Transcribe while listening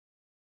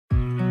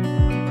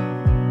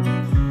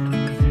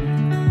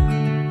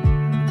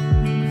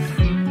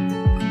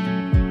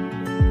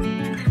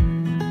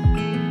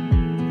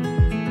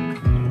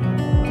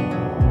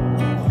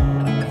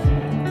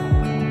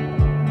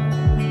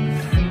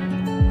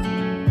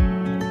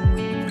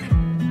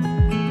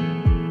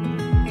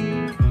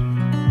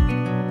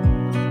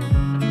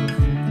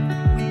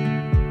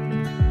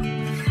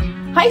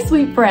Hi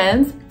sweet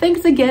friends,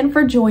 thanks again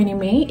for joining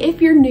me.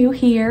 If you're new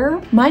here,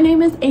 my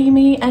name is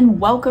Amy and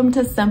welcome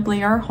to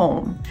Simply Our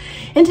Home.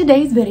 In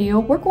today's video,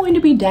 we're going to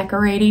be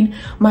decorating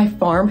my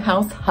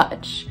farmhouse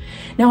hutch.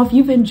 Now, if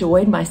you've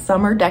enjoyed my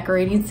summer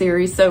decorating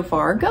series so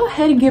far, go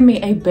ahead and give me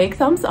a big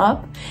thumbs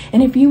up.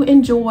 And if you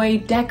enjoy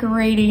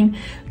decorating,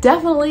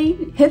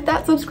 definitely hit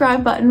that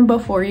subscribe button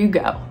before you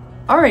go.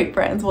 All right,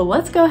 friends, well,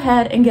 let's go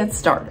ahead and get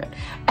started.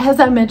 As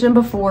I mentioned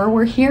before,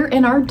 we're here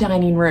in our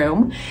dining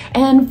room,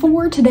 and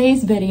for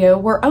today's video,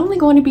 we're only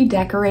going to be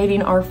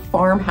decorating our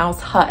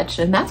farmhouse hutch,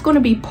 and that's going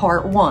to be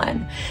part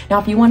 1. Now,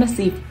 if you want to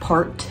see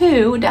part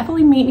 2,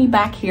 definitely meet me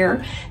back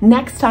here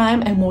next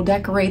time, and we'll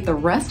decorate the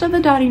rest of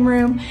the dining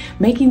room,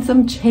 making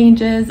some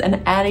changes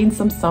and adding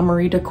some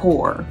summery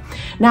decor.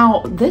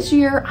 Now, this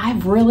year,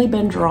 I've really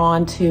been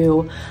drawn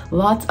to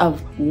lots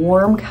of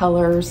warm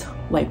colors,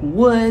 like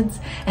woods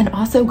and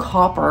also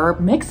copper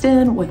mixed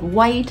in with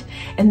white,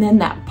 and then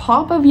that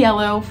pop of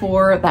yellow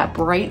for that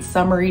bright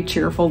summery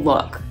cheerful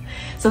look.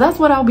 So that's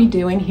what I'll be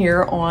doing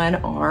here on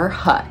our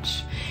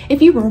hutch.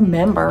 If you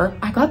remember,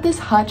 I got this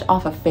hutch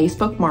off of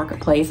Facebook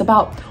Marketplace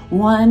about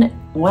one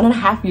and a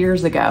half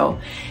years ago,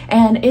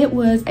 and it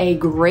was a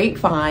great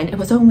find. It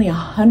was only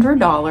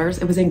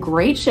 $100. It was in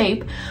great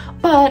shape,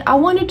 but I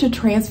wanted to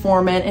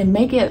transform it and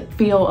make it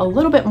feel a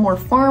little bit more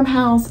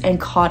farmhouse and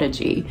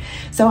cottagey.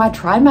 So I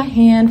tried my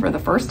hand for the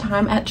first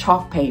time at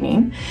chalk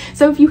painting.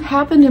 So if you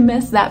happen to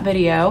miss that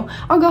video,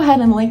 I'll go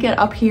ahead and link it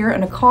up here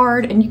in a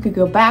card, and you could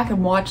go back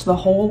and watch the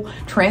whole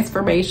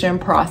transformation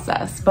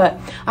process. But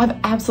I've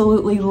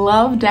absolutely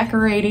loved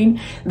decorating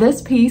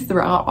this piece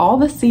throughout all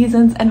the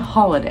seasons and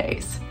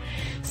holidays.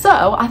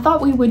 So I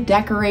thought we would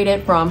decorate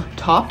it from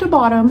top to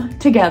bottom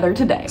together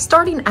today.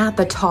 Starting at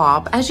the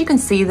top, as you can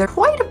see, there's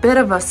quite a bit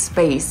of a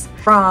space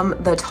from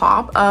the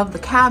top of the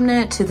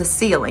cabinet to the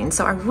ceiling.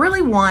 So I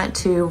really want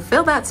to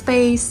fill that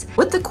space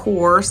with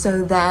decor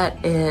so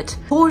that it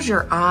pulls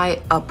your eye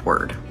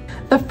upward.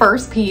 The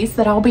first piece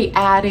that I'll be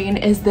adding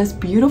is this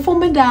beautiful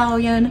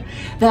medallion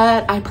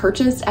that I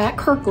purchased at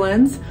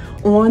Kirkland's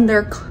on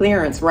their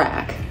clearance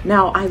rack.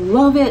 Now, I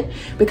love it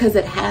because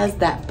it has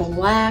that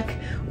black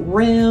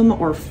rim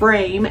or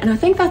frame, and I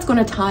think that's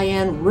going to tie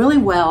in really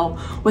well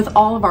with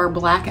all of our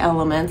black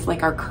elements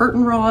like our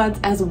curtain rods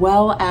as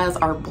well as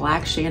our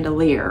black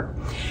chandelier.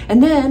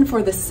 And then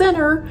for the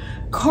center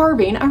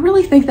carving, I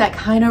really think that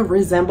kind of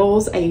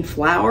resembles a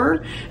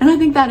flower, and I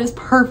think that is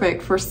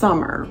perfect for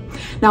summer.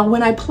 Now,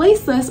 when I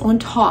place this on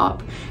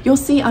top, you'll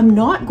see I'm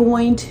not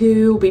going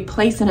to be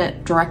placing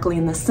it directly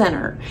in the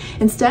center.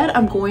 Instead,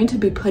 I'm going to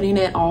be putting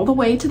it all the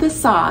way to the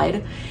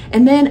side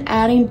and then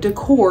adding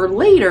decor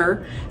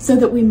later so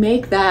that we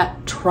make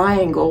that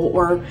triangle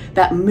or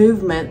that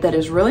movement that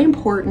is really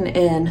important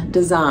in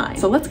design.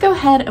 So let's go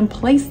ahead and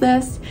place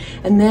this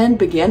and then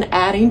begin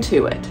adding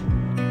to it.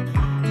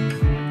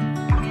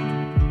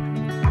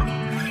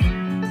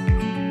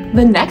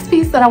 The next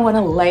piece that I want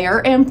to layer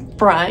in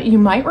front, you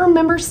might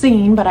remember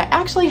seeing, but I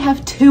actually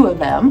have 2 of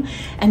them,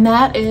 and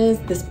that is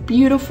this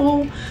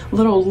beautiful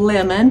little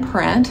lemon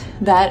print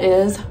that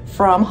is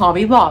from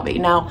Hobby Lobby.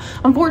 Now,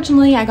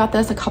 unfortunately, I got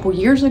this a couple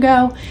years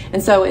ago,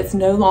 and so it's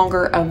no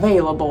longer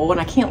available, and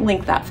I can't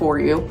link that for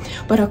you.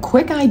 But a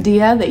quick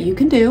idea that you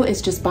can do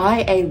is just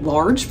buy a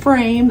large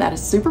frame that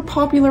is super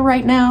popular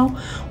right now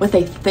with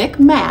a thick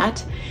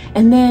mat,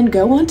 and then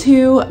go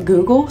onto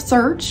Google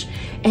search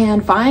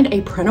and find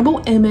a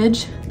printable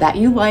image that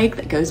you like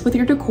that goes with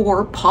your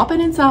decor, pop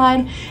it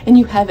inside, and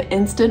you have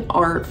instant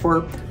art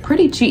for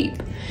pretty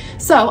cheap.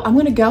 So I'm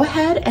gonna go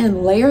ahead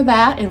and layer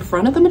that in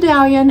front of the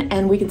medallion,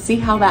 and we can see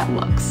how that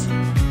looks.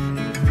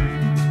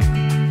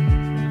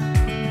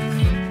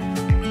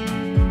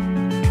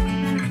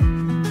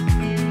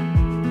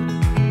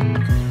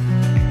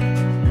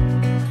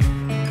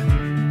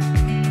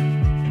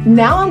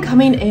 Now I'm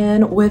coming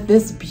in with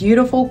this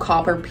beautiful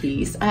copper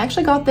piece. I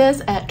actually got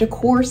this at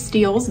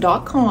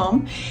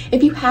decorsteals.com.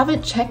 If you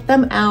haven't checked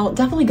them out,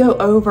 definitely go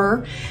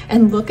over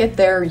and look at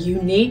their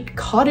unique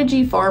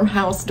cottagey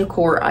farmhouse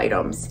decor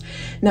items.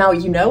 Now,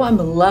 you know I'm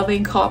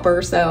loving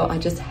copper, so I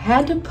just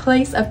had to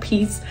place a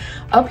piece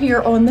up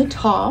here on the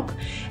top.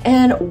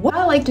 And what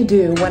I like to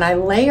do when I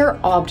layer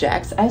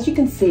objects, as you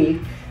can see,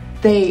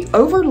 they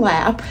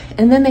overlap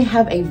and then they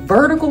have a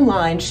vertical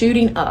line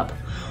shooting up.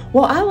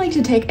 Well, I like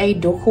to take a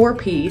decor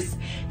piece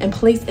and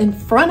place in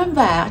front of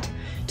that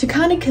to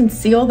kind of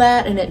conceal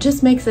that, and it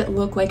just makes it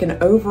look like an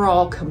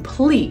overall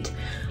complete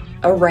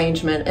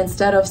arrangement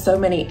instead of so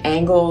many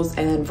angles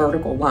and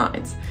vertical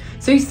lines.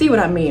 So you see what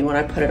I mean when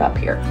I put it up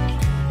here.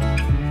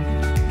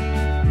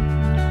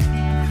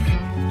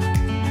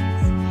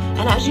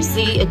 And as you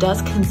see, it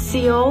does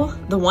conceal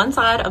the one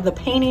side of the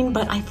painting,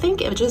 but I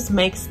think it just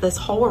makes this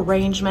whole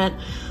arrangement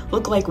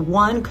look like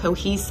one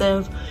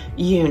cohesive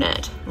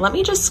unit. Let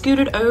me just scoot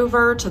it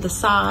over to the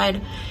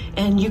side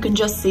and you can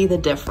just see the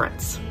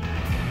difference.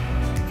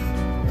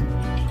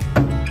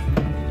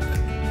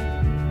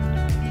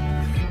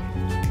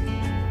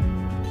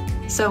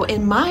 So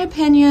in my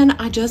opinion,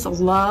 I just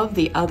love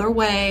the other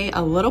way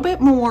a little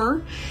bit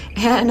more.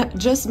 And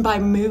just by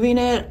moving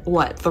it,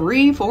 what,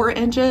 3-4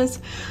 inches,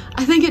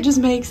 I think it just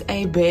makes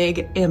a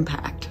big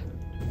impact.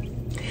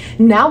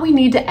 Now we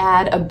need to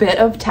add a bit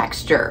of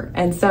texture.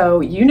 And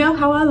so you know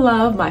how I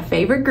love my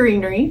favorite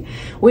greenery,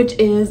 which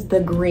is the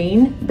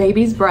green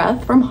baby's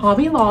breath from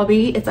Hobby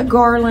Lobby. It's a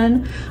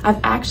garland. I've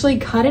actually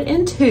cut it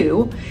in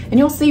 2 and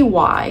you'll see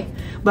why.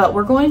 But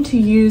we're going to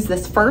use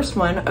this first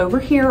one over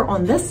here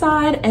on this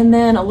side, and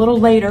then a little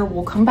later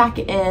we'll come back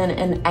in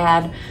and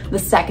add the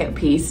second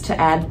piece to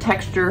add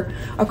texture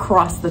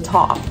across the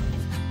top.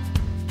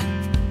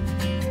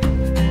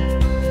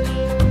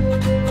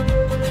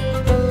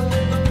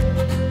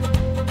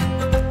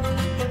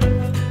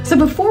 So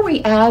before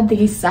we add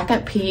the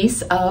second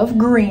piece of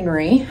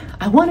greenery,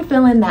 I want to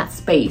fill in that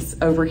space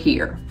over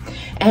here.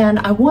 And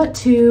I want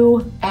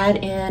to add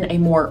in a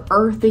more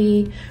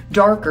earthy,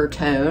 darker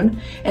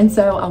tone. And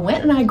so I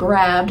went and I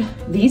grabbed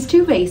these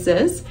 2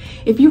 vases.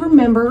 If you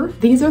remember,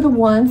 these are the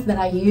ones that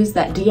I used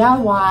that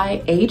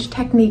DIY age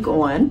technique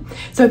on.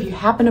 So if you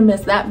happen to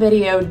miss that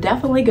video,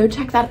 definitely go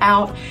check that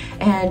out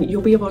and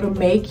you'll be able to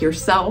make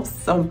yourself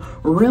some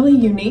really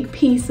unique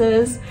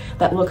pieces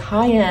that look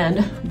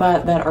high-end,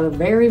 but that are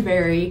very,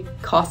 very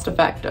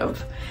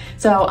cost-effective.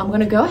 So I'm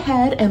gonna go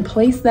ahead and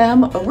place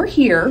them over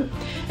here.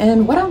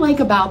 And what I like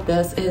about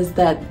this is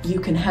that you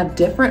can have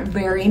different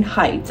varying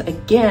heights,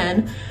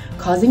 again,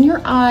 causing your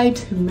eye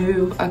to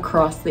move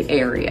across the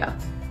area.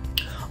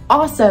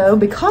 Also,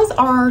 because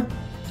our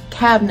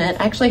cabinet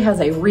actually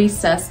has a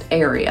recessed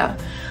area,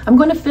 I'm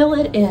gonna fill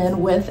it in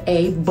with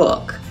a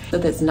book so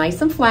that's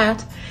nice and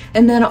flat,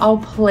 and then I'll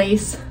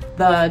place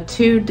the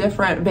 2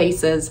 different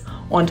vases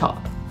on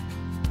top.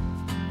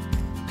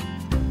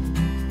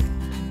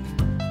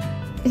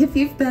 If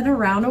you've been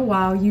around a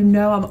while, you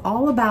know I'm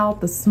all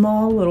about the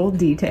small little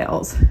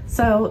details.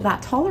 So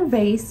that taller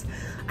vase,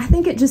 I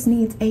think it just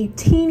needs a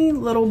teeny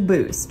little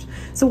boost.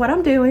 So what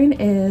I'm doing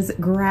is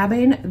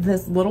grabbing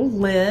this little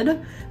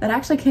lid that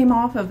actually came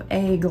off of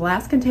a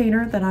glass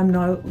container that I'm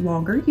no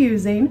longer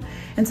using.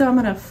 And so I'm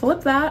gonna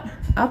flip that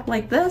up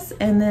like this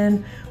and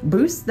then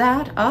boost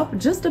that up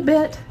just a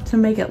bit to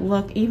make it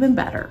look even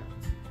better.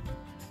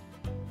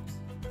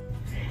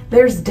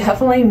 There's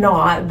definitely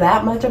not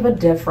that much of a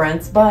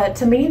difference, but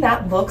to me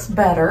that looks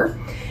better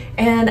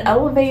and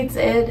elevates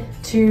it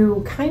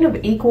to kind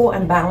of equal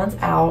and balance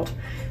out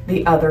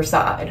the other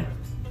side.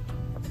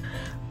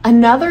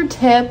 Another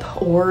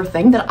tip or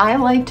thing that I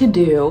like to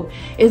do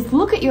is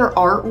look at your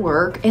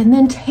artwork and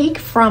then take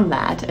from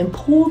that and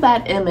pull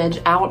that image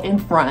out in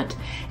front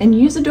and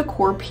use a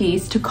decor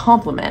piece to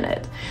complement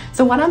it.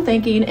 So what I'm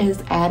thinking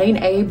is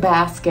adding a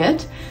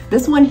basket.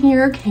 This one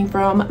here came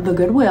from the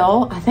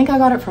Goodwill. I think I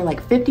got it for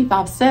like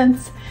 55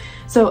 cents.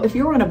 So if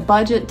you're on a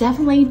budget,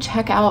 definitely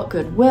check out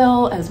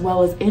Goodwill as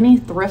well as any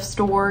thrift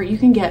store. You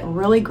can get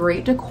really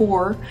great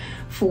decor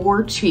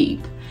for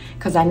cheap.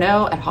 Because I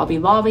know at Hobby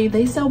Lobby,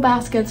 they sell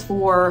baskets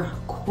for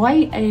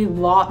quite a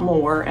lot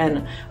more,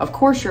 and of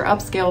course your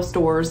upscale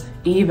stores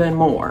even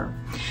more.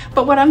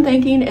 But what I'm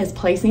thinking is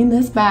placing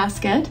this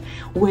basket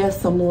with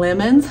some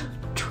lemons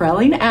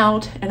trailing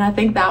out, and I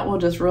think that will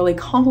just really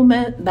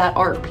complement that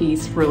art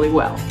piece really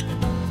well.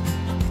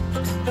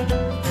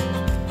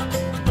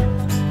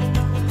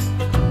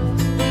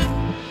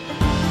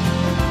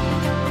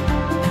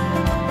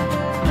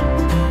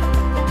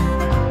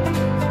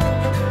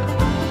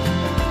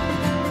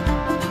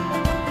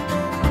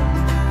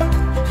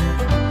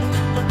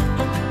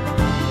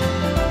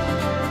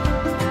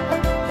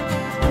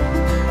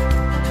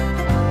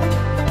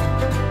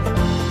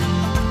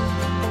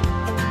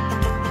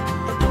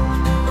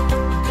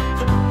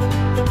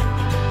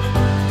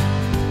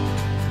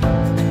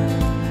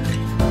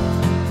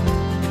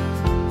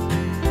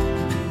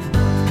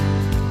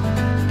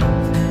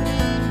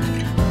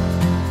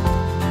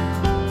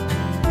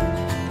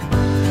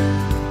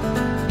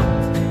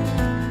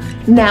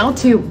 Now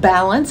to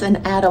balance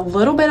and add a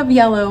little bit of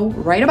yellow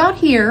right about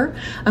here,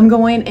 I'm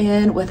going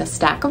in with a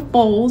stack of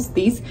bowls.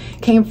 These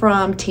came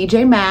from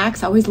TJ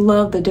Maxx. I always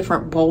love the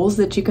different bowls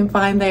that you can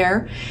find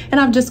there. And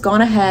I've just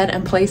gone ahead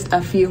and placed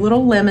a few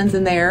little lemons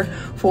in there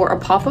for a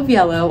pop of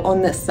yellow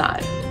on this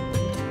side.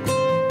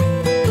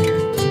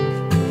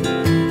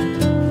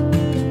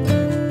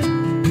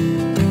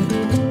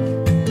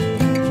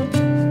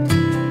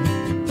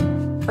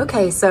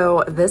 Okay,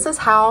 so this is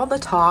how the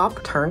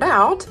top turned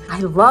out. I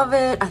love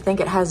it. I think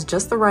it has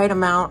just the right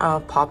amount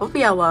of pop of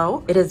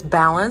yellow. It is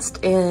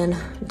balanced in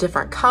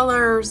different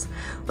colors,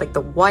 like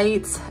the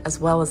whites as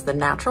well as the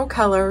natural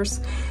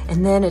colors.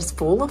 And then it's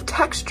full of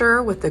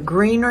texture with the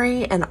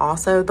greenery and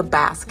also the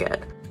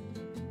basket.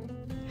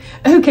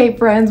 Okay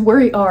friends,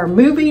 we are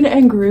moving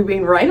and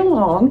grooving right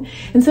along.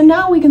 And so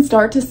now we can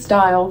start to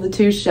style the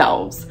two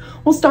shelves.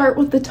 We'll start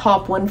with the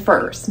top one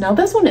first. Now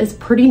this one is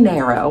pretty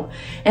narrow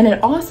and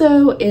it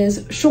also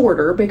is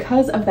shorter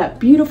because of that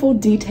beautiful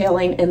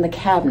detailing in the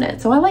cabinet.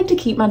 So I like to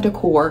keep my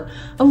decor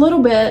a little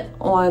bit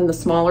on the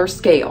smaller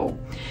scale.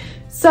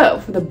 So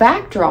for the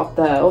backdrop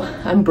though,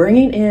 I'm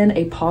bringing in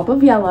a pop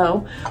of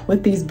yellow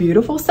with these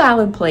beautiful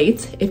salad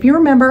plates. If you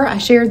remember, I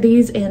shared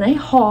these in a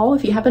haul.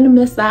 If you happen to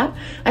miss that,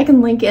 I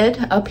can link it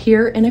up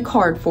here in a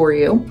card for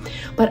you.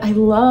 But I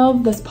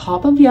love this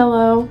pop of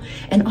yellow,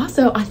 and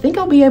also I think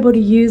I'll be able to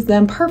use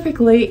them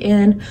perfectly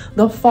in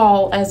the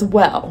fall as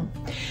well.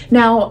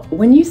 Now,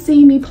 when you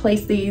see me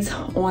place these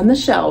on the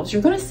shelves,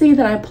 you're going to see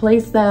that I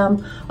place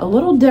them a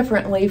little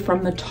differently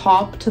from the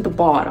top to the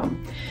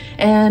bottom.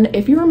 And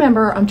if you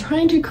remember, I'm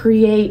trying to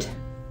create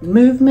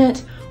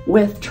movement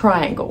with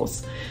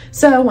triangles.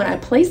 So when I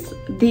place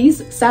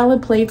these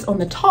salad plates on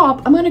the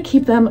top, I'm going to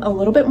keep them a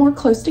little bit more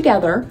close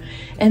together.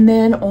 And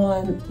then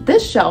on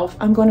this shelf,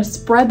 I'm going to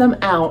spread them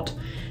out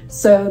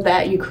so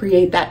that you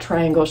create that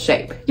triangle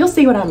shape. You'll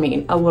see what I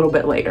mean a little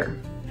bit later.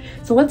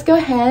 So let's go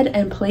ahead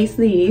and place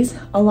these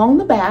along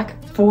the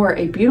back for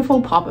a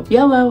beautiful pop of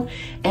yellow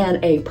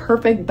and a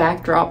perfect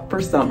backdrop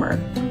for summer.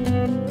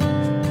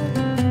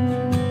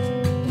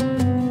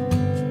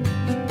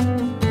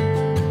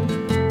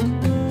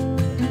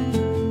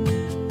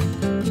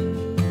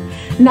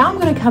 Now I'm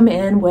going to come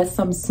in with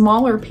some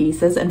smaller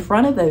pieces in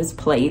front of those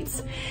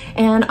plates,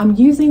 and I'm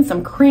using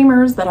some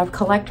creamers that I've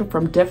collected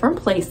from different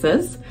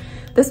places.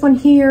 This one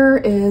here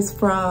is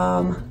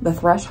from the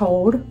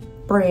Threshold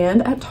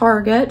brand at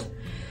Target.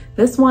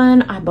 This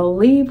one I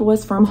believe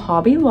was from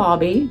Hobby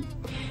Lobby.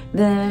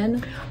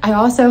 Then I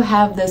also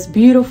have this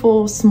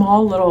beautiful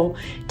small little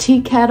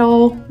tea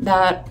kettle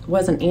that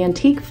was an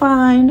antique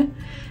find,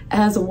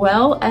 as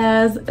well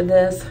as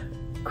this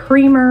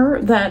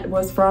creamer that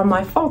was from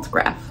my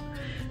Falstaff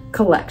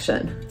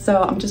collection.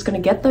 So I'm just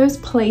going to get those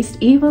placed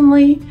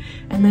evenly,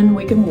 and then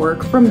we can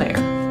work from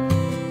there.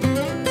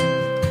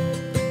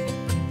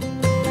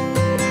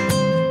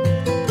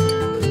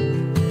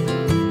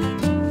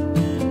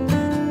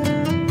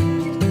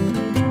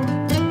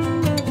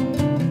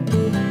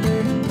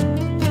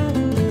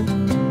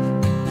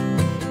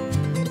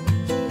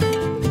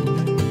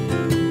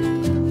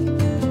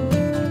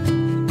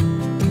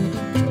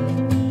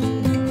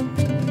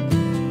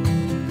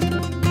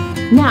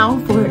 Now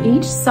for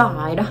each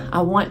side,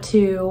 I want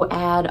to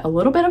add a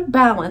little bit of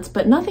balance,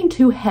 but nothing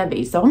too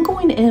heavy. So I'm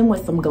going in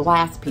with some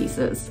glass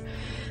pieces.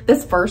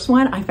 This first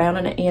one I found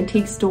in an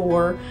antique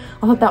store.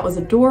 I thought that was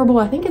adorable.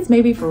 I think it's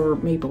maybe for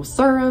maple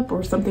syrup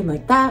or something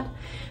like that.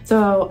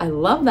 So I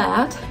love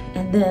that.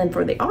 And then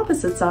for the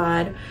opposite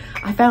side,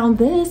 I found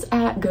this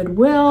at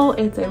Goodwill.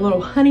 It's a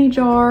little honey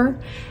jar.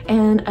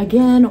 And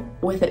again,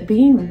 with it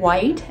being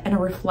white and a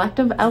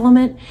reflective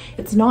element,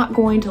 it's not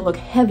going to look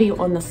heavy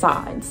on the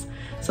sides.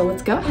 So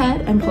let's go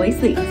ahead and place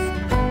these.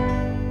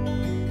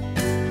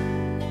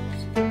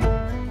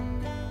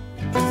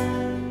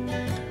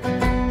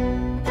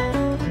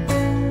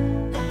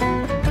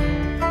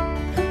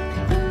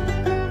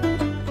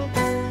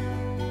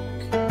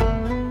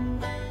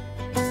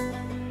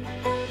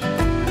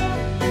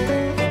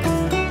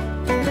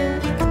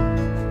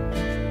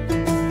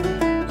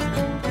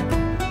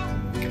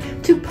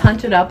 To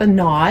punch it up a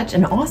notch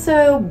and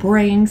also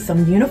bring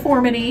some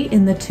uniformity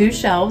in the two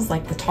shelves,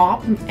 like the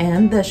top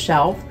and this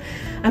shelf,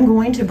 I'm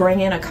going to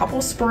bring in a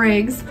couple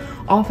sprigs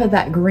off of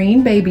that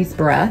green baby's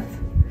breath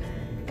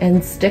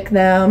and stick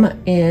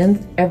them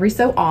in every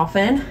so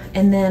often.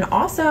 And then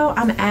also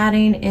I'm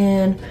adding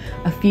in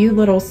a few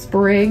little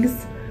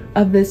sprigs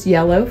of this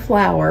yellow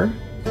flower.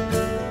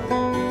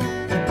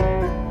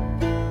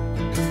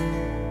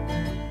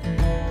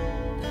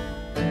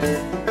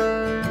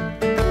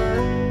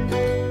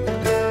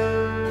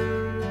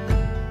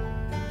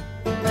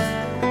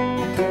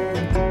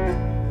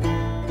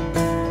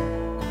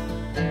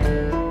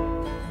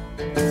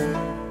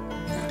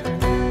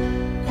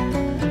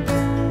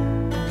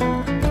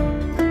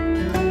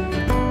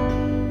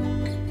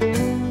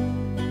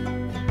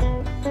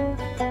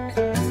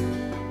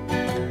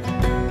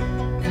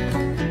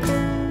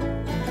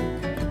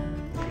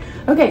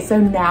 Okay, so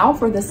now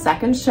for the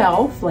second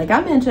shelf, like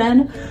I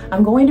mentioned,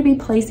 I'm going to be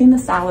placing the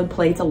salad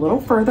plates a little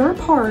further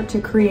apart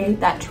to create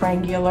that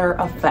triangular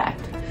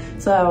effect.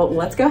 So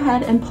let's go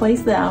ahead and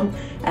place them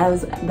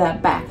as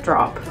that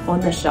backdrop on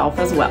the shelf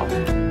as well.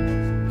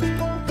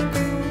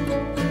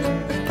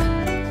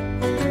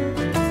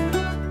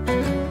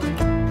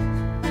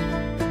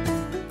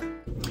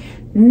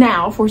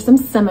 Now for some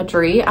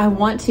symmetry, I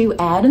want to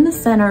add in the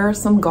center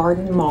some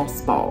garden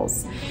moss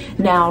balls.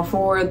 Now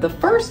for the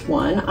first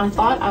one, I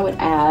thought I would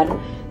add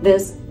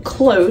this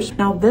cloche.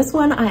 Now this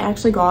one I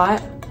actually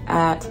got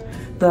at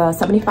the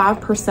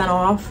 75%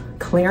 off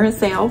clearance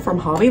sale from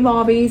Hobby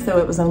Lobby, so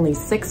it was only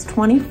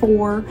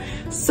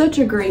 $6.24. Such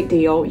a great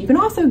deal. You can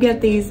also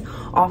get these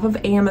off of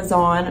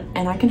Amazon,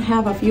 and I can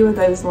have a few of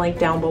those linked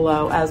down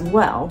below as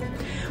well.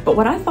 But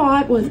what I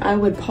thought was I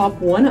would pop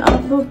one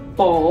of the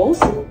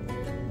balls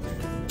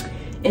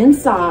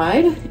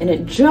inside, and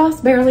it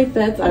just barely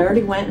fits. I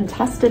already went and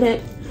tested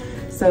it,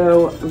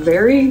 so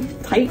very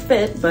tight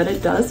fit, but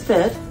it does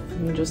fit.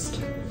 You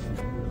just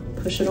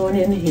push it on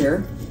in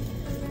here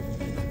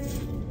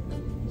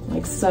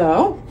like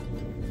so.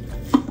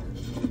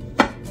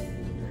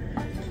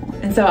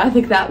 And so I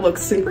think that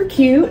looks super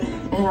cute.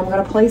 and I'm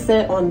gonna place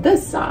it on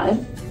this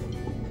side.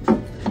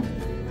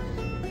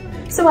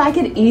 So I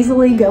could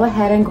easily go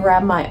ahead and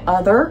grab my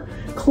other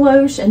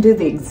cloche and do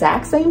the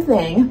exact same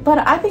thing, but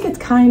I think it's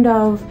kind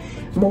of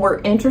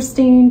more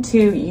interesting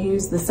to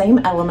use the same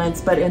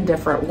elements but in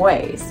different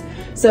ways.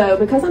 So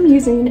because I'm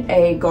using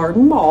a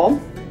garden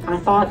ball, I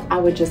thought I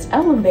would just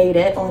elevate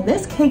it on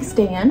this cake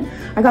stand.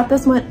 I got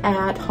this one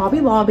at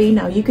Hobby Lobby.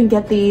 Now you can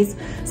get these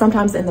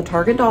sometimes in the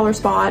Target dollar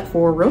spot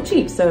for real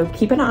cheap, so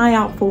keep an eye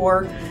out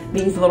for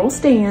these little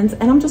stands.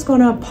 And I'm just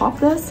gonna pop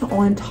this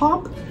on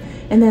top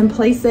and then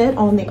place it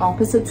on the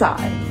opposite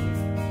side.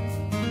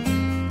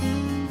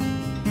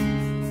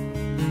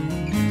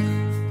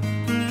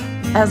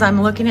 As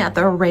I'm looking at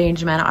the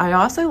arrangement, I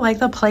also like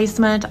the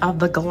placement of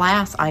the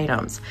glass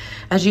items.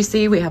 As you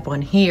see, we have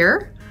one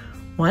here,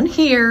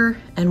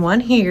 and one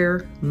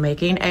here,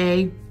 making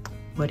a,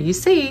 what do you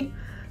see?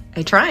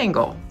 A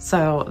triangle.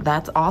 So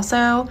that's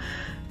also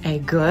a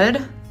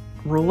good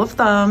rule of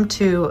thumb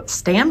to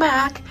stand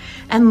back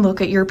and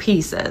look at your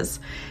pieces.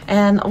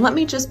 And let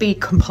me just be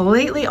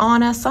completely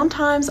honest,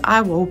 sometimes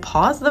I will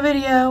pause the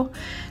video,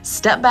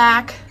 step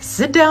back,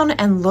 sit down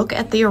and look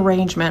at the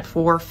arrangement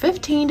for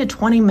 15 to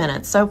 20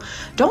 minutes. So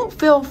don't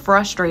feel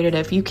frustrated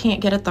if you can't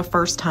get it the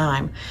first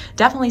time.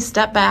 Definitely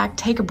step back,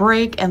 take a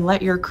break, and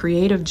let your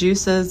creative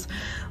juices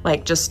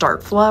just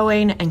start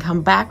flowing and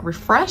come back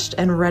refreshed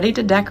and ready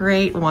to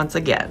decorate once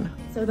again.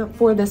 So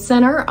for the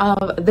center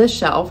of this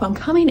shelf, I'm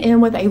coming in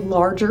with a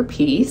larger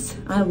piece.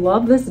 I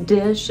love this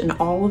dish and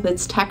all of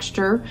its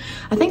texture.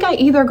 I think I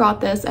either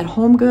got this at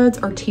Home Goods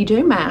or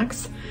TJ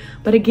Maxx,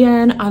 but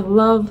again, I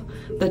love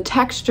the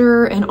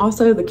texture and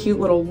also the cute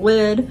little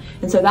lid.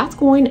 And so that's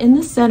going in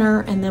the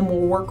center, and then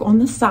we'll work on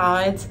the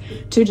sides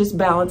to just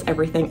balance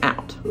everything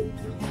out.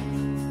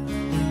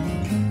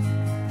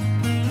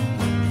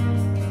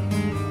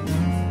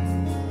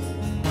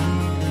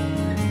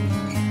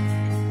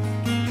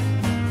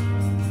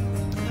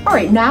 All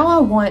right, now I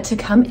want to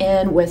come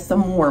in with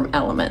some warm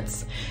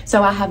elements.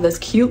 So I have this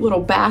cute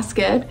little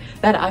basket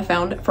that I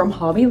found from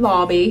Hobby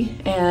Lobby,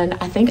 and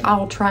I think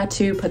I'll try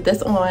to put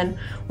this on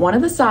one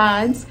of the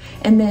sides.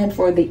 And then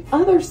for the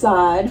other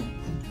side,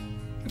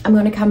 I'm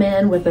gonna come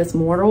in with this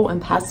mortar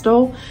and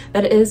pestle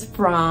that is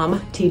from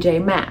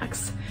TJ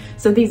Maxx.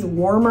 So these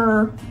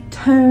warmer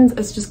tones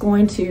is just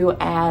going to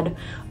add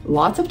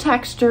lots of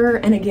texture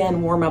and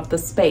again, warm up the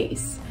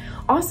space.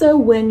 Also,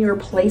 when you're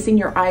placing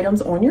your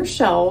items on your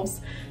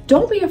shelves,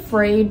 don't be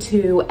afraid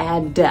to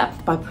add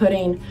depth by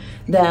putting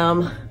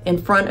them in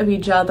front of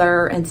each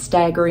other and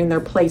staggering their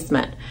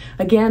placement.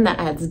 Again, that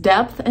adds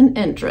depth and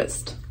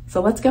interest.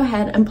 So let's go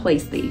ahead and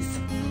place these.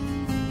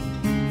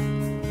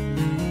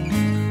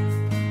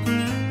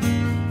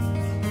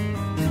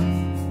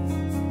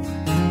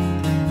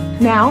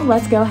 Now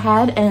let's go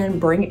ahead and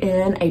bring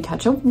in a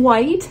touch of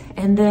white,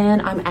 and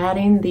then I'm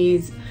adding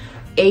these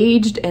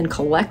aged and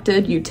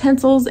collected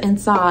utensils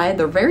inside.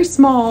 They're very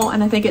small,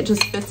 and I think it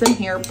just fits in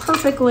here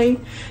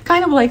perfectly,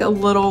 kind of like a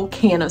little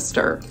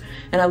canister.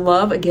 And I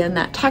love, again,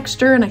 that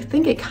texture, and I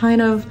think it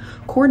kind of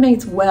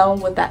coordinates well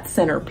with that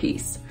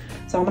centerpiece.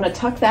 So I'm gonna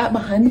tuck that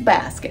behind the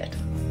basket.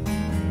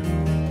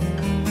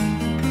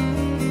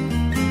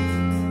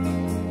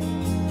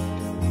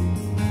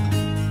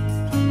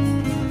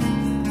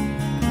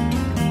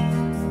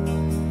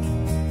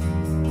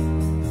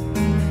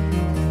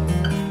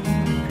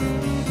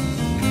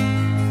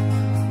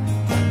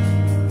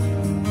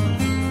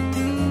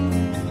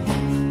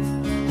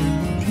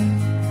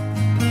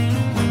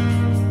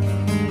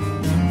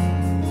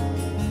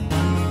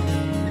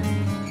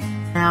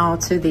 Now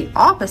to the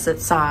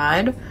opposite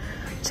side,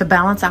 to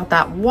balance out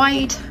that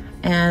white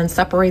and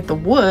separate the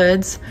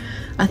woods,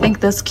 I think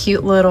this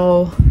cute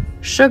little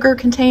sugar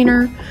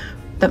container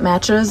that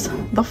matches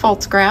the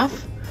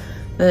false-graph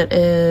that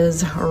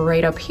is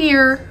right up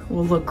here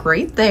will look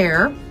great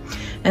there.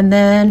 And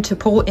then to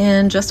pull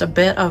in just a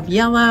bit of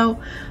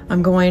yellow,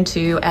 I'm going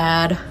to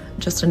add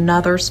just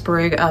another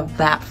sprig of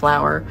that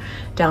flower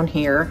down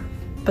here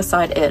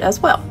beside it as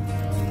well.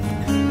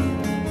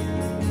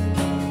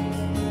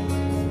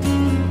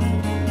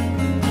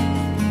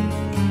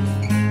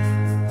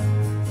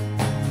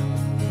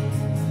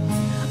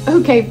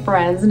 Okay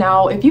friends,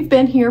 now if you've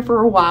been here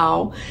for a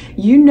while,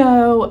 you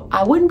know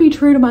I wouldn't be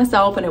true to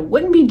myself and it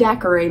wouldn't be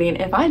decorating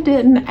if I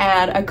didn't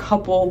add a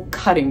couple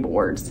cutting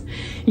boards.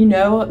 You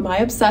know, my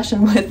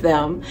obsession with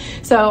them.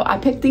 So I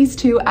picked these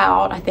two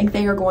out. I think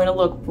they are going to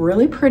look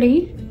really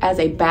pretty as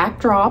a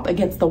backdrop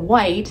against the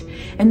white,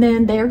 and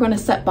then they are going to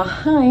set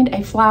behind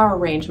a flower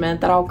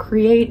arrangement that I'll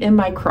create in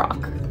my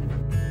crock.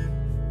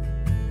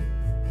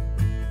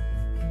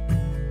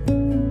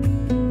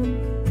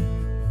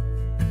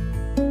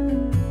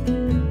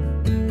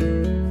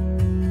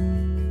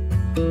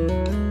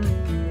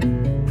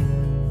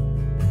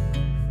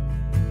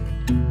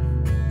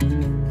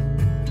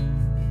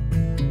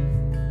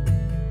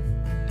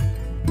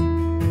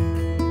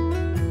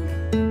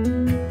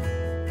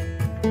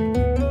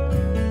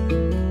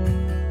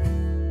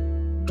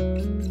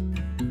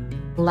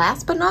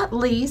 last but not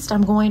least,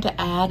 I'm going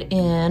to add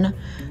in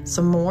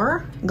some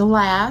more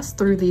glass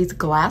through these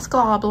glass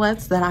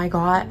goblets that I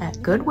got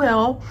at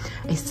Goodwill,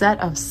 a set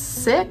of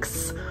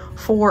 6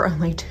 for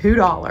only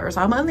 $2.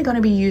 I'm only going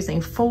to be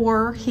using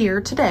 4 here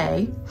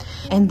today.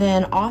 And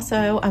then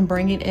also I'm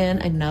bringing in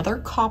another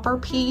copper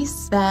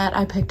piece that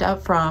I picked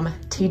up from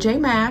TJ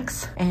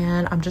Maxx,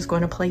 and I'm just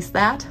going to place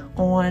that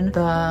on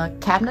the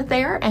cabinet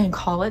there and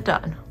call it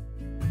done.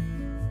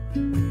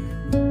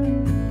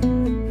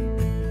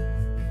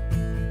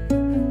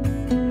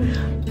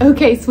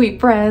 Okay,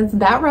 sweet friends,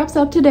 that wraps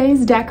up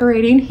today's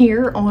decorating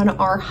here on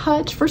our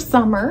hutch for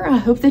summer. I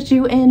hope that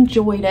you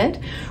enjoyed it.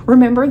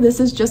 Remember, this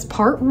is just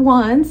part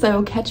 1,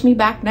 so catch me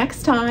back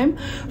next time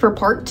for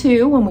part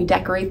 2 when we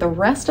decorate the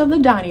rest of the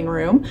dining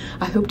room.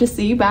 I hope to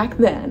see you back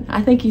then.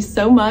 I thank you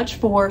so much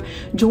for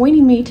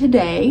joining me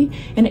today.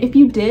 And if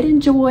you did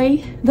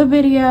enjoy the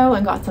video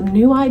and got some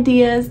new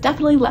ideas,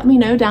 definitely let me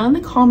know down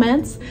in the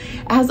comments.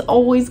 As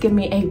always, give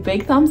me a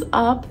big thumbs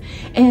up.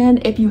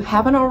 And if you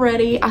haven't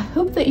already, I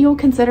hope that you'll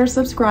consider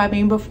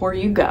subscribing before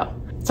you go.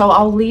 So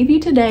I'll leave you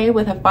today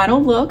with a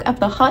final look at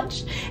the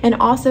hutch and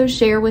also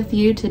share with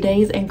you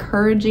today's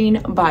encouraging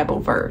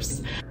Bible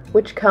verse,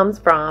 which comes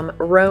from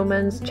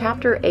Romans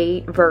chapter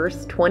 8,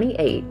 verse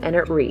 28, and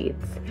it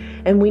reads,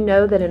 "And we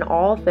know that in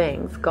all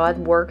things God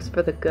works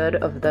for the good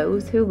of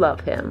those who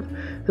love him,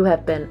 who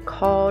have been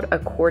called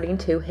according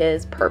to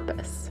his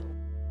purpose."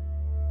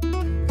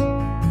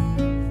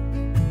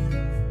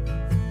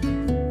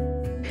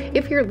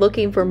 If you're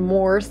looking for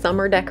more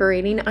summer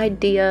decorating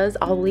ideas,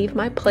 I'll leave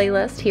my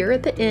playlist here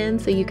at the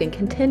end so you can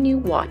continue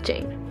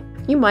watching.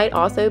 You might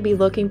also be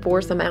looking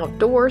for some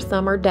outdoor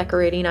summer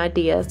decorating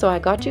ideas, so I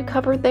got you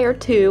covered there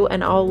too,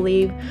 and I'll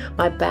leave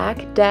my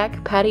back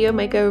deck patio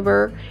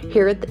makeover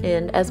here at the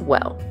end as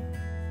well.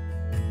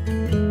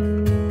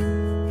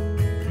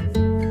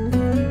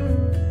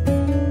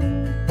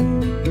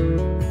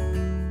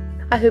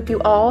 I hope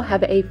you all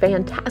have a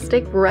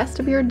fantastic rest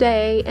of your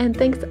day, and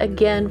thanks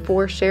again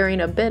for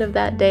sharing a bit of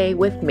that day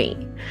with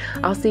me.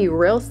 I'll see you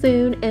real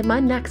soon in my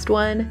next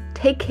one.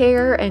 Take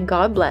care and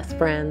God bless,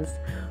 friends.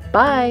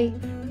 Bye.